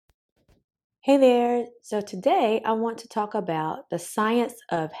Hey there. So today I want to talk about the science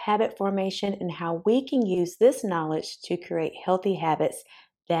of habit formation and how we can use this knowledge to create healthy habits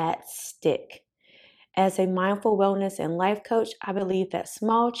that stick. As a mindful wellness and life coach, I believe that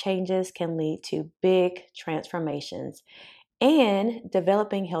small changes can lead to big transformations. And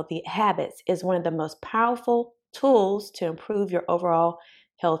developing healthy habits is one of the most powerful tools to improve your overall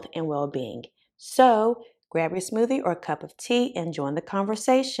health and well being. So grab your smoothie or a cup of tea and join the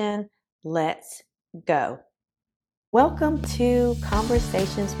conversation. Let's go. Welcome to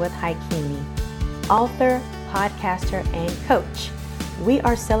Conversations with Haikini, author, podcaster, and coach. We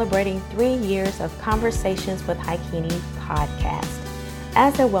are celebrating 3 years of Conversations with Haikini podcast.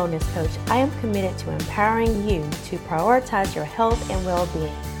 As a wellness coach, I am committed to empowering you to prioritize your health and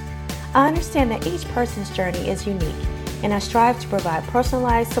well-being. I understand that each person's journey is unique, and I strive to provide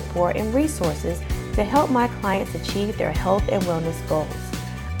personalized support and resources to help my clients achieve their health and wellness goals.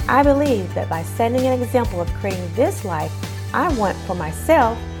 I believe that by setting an example of creating this life I want for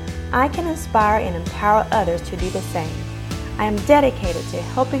myself, I can inspire and empower others to do the same. I am dedicated to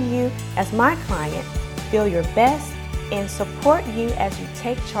helping you as my client feel your best and support you as you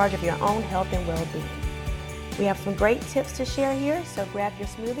take charge of your own health and well-being. We have some great tips to share here, so grab your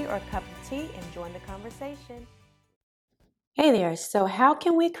smoothie or a cup of tea and join the conversation. Hey there, so how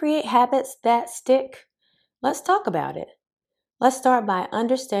can we create habits that stick? Let's talk about it. Let's start by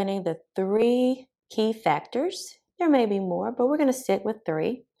understanding the 3 key factors. There may be more, but we're going to stick with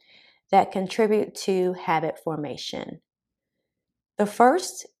 3 that contribute to habit formation. The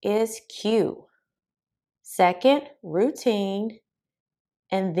first is cue. Second, routine,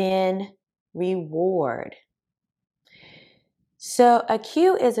 and then reward. So a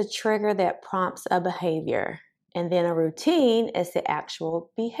cue is a trigger that prompts a behavior, and then a routine is the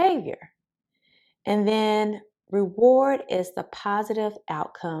actual behavior. And then reward is the positive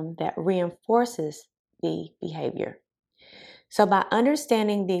outcome that reinforces the behavior. So by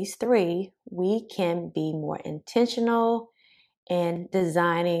understanding these 3, we can be more intentional in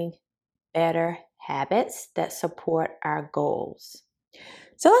designing better habits that support our goals.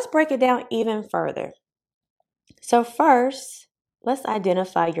 So let's break it down even further. So first, let's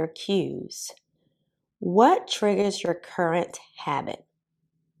identify your cues. What triggers your current habit?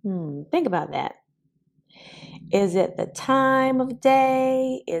 Think about that. Is it the time of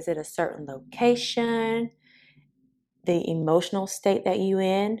day? Is it a certain location? The emotional state that you're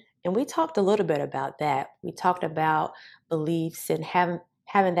in? And we talked a little bit about that. We talked about beliefs and having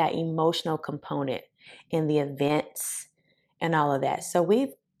that emotional component in the events and all of that. So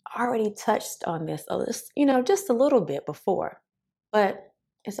we've already touched on this, just a little bit before, but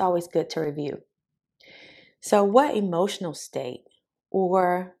it's always good to review. So what emotional state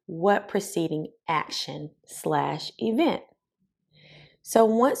or what preceding action/event? So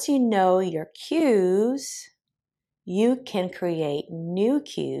once you know your cues, you can create new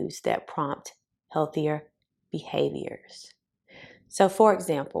cues that prompt healthier behaviors. So for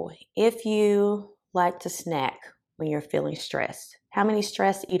example, if you like to snack when you're feeling stressed, how many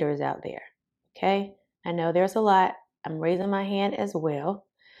stress eaters out there? Okay, I know there's a lot. I'm raising my hand as well.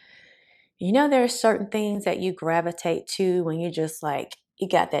 There are certain things that you gravitate to when you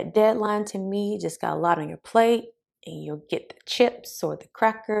got that deadline to meet, you just got a lot on your plate, and you'll get the chips or the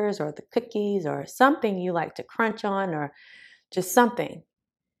crackers or the cookies or something you like to crunch on or just something.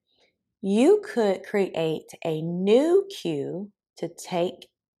 You could create a new cue to take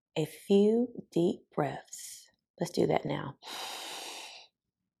a few deep breaths. Let's do that now.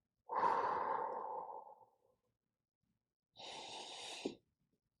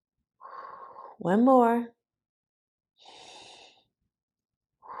 One more.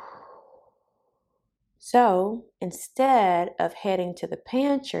 So instead of heading to the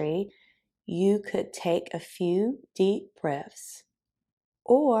pantry, you could take a few deep breaths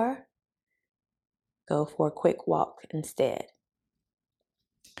or go for a quick walk instead.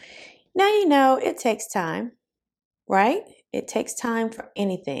 Now it takes time, right? It takes time for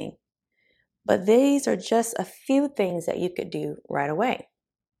anything. But these are just a few things that you could do right away.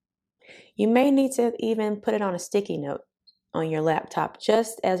 You may need to even put it on a sticky note on your laptop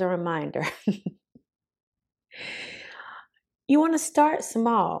just as a reminder. You want to start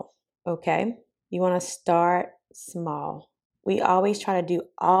small, okay? You want to start small. We always try to do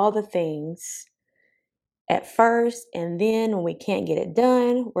all the things at first, and then when we can't get it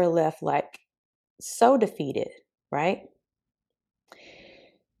done, we're left so defeated, right?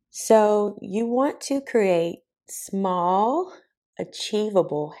 So you want to create small,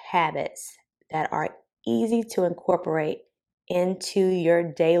 achievable habits that are easy to incorporate into your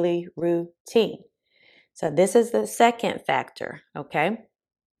daily routine. So this is the second factor, okay?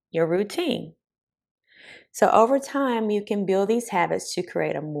 your routine. So over time, you can build these habits to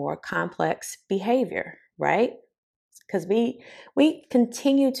create a more complex behavior, right? Because we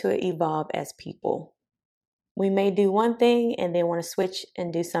continue to evolve as people. We may do one thing and then want to switch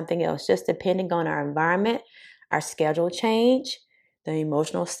and do something else, just depending on our environment, our schedule change, the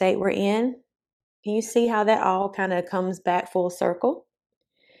emotional state we're in. Can you see how that all kind of comes back full circle?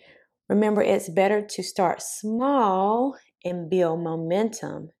 Remember, it's better to start small and build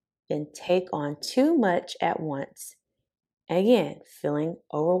momentum than take on too much at once. Again, feeling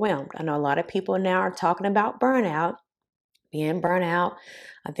overwhelmed. I know a lot of people now are talking about burnout, being burnout.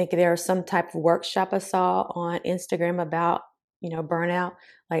 I think there was some type of workshop I saw on Instagram about, burnout.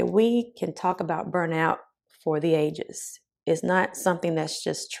 Like, we can talk about burnout for the ages. It's not something that's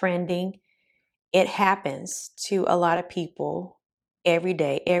just trending. It happens to a lot of people every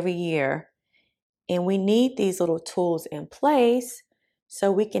day, every year. And we need these little tools in place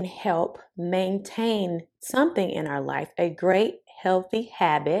so we can help maintain something in our life, a great, healthy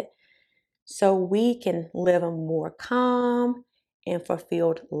habit, so we can live a more calm and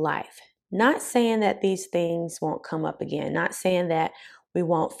fulfilled life. Not saying that these things won't come up again, not saying that we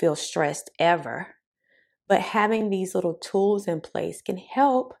won't feel stressed ever, but having these little tools in place can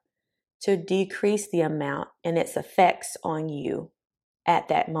help to decrease the amount and its effects on you at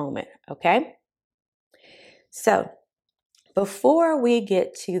that moment, okay? So, before we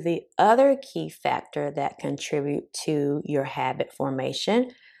get to the other key factor that contribute to your habit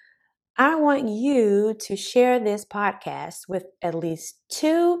formation, I want you to share this podcast with at least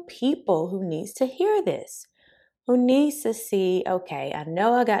 2 people who needs to hear this, who needs to see, okay, I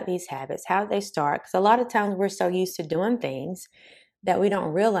know I got these habits. How did they start? Because a lot of times we're so used to doing things that we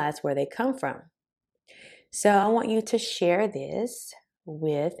don't realize where they come from. So I want you to share this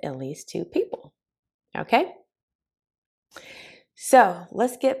with at least 2 people. Okay? So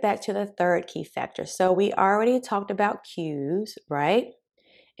let's get back to the third key factor. So we already talked about cues, right?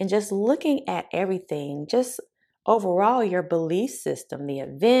 And just looking at everything, just overall your belief system, the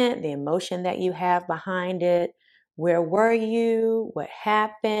event, the emotion that you have behind it, where were you, what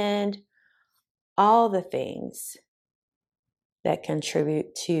happened, all the things that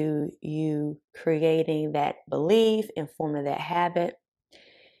contribute to you creating that belief and forming that habit.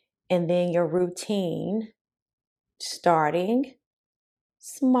 And then your routine, starting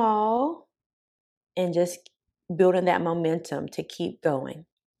small and just building that momentum to keep going.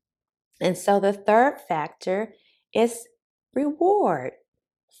 And so the third factor is reward.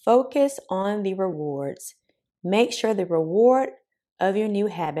 Focus on the rewards. Make sure the reward of your new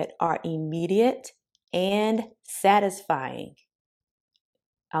habit are immediate and satisfying.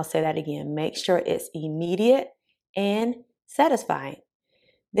 I'll say that again. Make sure it's immediate and satisfying.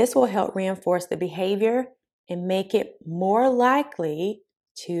 This will help reinforce the behavior and make it more likely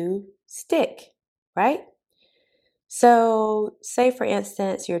to stick, right? So, say for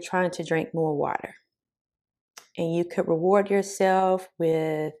instance, you're trying to drink more water, and you could reward yourself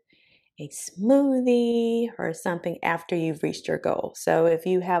with a smoothie or something after you've reached your goal. So, if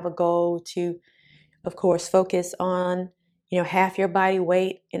you have a goal to, of course, focus on, half your body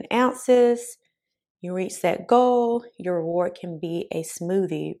weight in ounces, you reach that goal, your reward can be a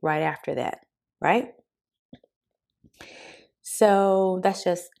smoothie right after that, right? So that's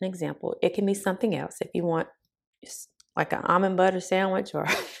just an example. It can be something else if you want, like an almond butter sandwich or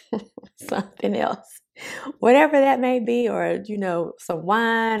something else, whatever that may be, or, some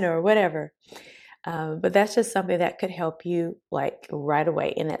wine or whatever. But that's just something that could help you like right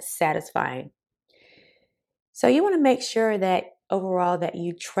away, and that's satisfying. So you want to make sure that overall that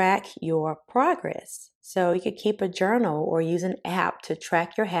you track your progress. So you could keep a journal or use an app to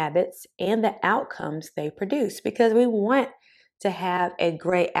track your habits and the outcomes they produce, because we want to have a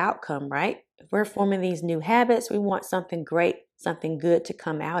great outcome, right? If we're forming these new habits, we want something great, something good to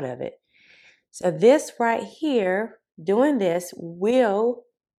come out of it. So this right here, doing this will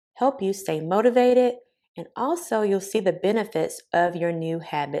help you stay motivated, and also you'll see the benefits of your new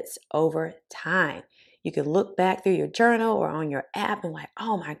habits over time. You can look back through your journal or on your app and like,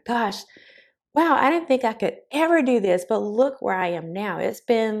 oh my gosh, wow, I didn't think I could ever do this, but look where I am now. It's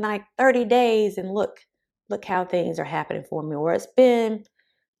been like 30 days and look how things are happening for me. Or it's been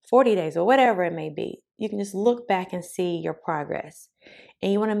 40 days or whatever it may be. You can just look back and see your progress.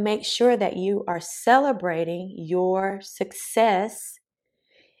 And you want to make sure that you are celebrating your success.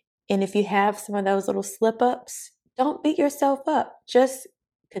 And if you have some of those little slip ups, don't beat yourself up. Just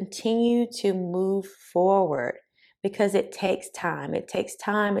continue to move forward, because it takes time. It takes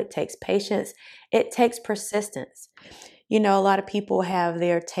time. It takes patience. It takes persistence. A lot of people have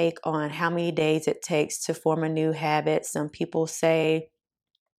their take on how many days it takes to form a new habit. Some people say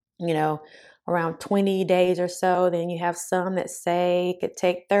you know, around 20 days or so. Then you have some that say it could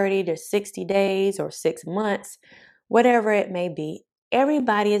take 30 to 60 days or 6 months, whatever it may be.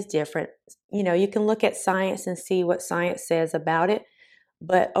 Everybody is different. You can look at science and see what science says about it.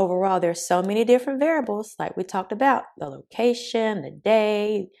 But overall, there's so many different variables, like we talked about the location, the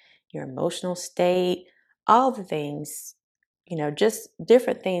day, your emotional state, all the things, just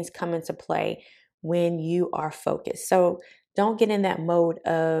different things come into play when you are focused. So don't get in that mode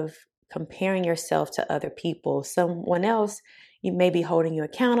of comparing yourself to other people. Someone else, you may be holding you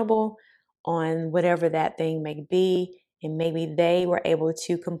accountable on whatever that thing may be. And maybe they were able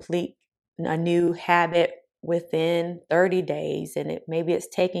to complete a new habit within 30 days and maybe it's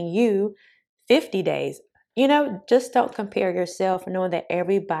taking you 50 days. Just don't compare yourself, knowing that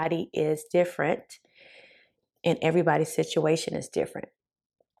everybody is different and everybody's situation is different.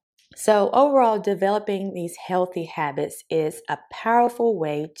 So overall, developing these healthy habits is a powerful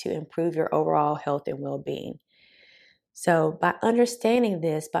way to improve your overall health and well-being. So by understanding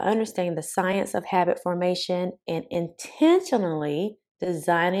this, by understanding the science of habit formation and intentionally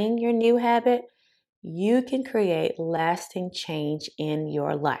designing your new habit, you can create lasting change in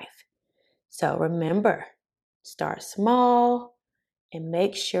your life. So remember, start small and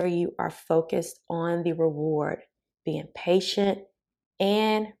make sure you are focused on the reward, being patient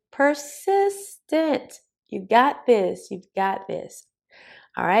and persistent. You got this. You've got this.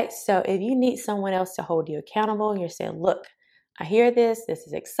 All right. So if you need someone else to hold you accountable and you're saying, look, I hear this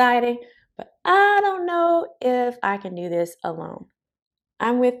is exciting, but I don't know if I can do this alone.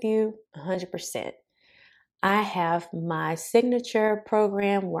 I'm with you 100%. I have my signature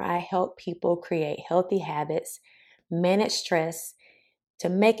program where I help people create healthy habits, manage stress, to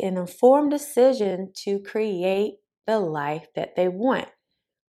make an informed decision to create the life that they want,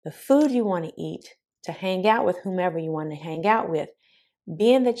 the food you want to eat, to hang out with whomever you want to hang out with,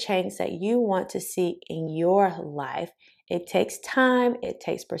 being the change that you want to see in your life. It takes time, it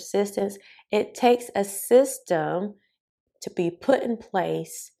takes persistence, it takes a system to be put in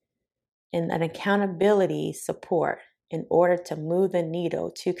place and an accountability support in order to move the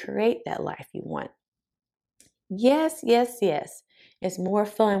needle to create that life you want. Yes, yes, yes. It's more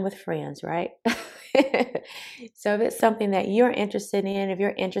fun with friends, right? So if it's something that you're interested in, if you're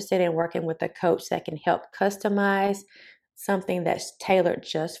interested in working with a coach that can help customize something that's tailored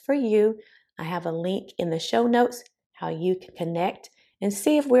just for you, I have a link in the show notes how you can connect and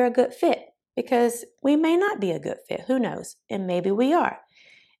see if we're a good fit, because we may not be a good fit. Who knows? And maybe we are.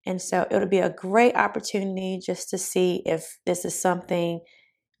 And so it'll be a great opportunity just to see if this is something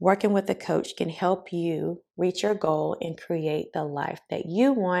working with a coach can help you reach your goal and create the life that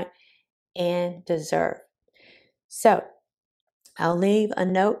you want and deserve. So I'll leave a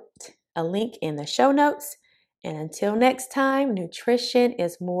link in the show notes. And until next time, nutrition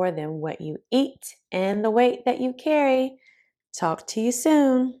is more than what you eat and the weight that you carry. Talk to you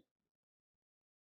soon.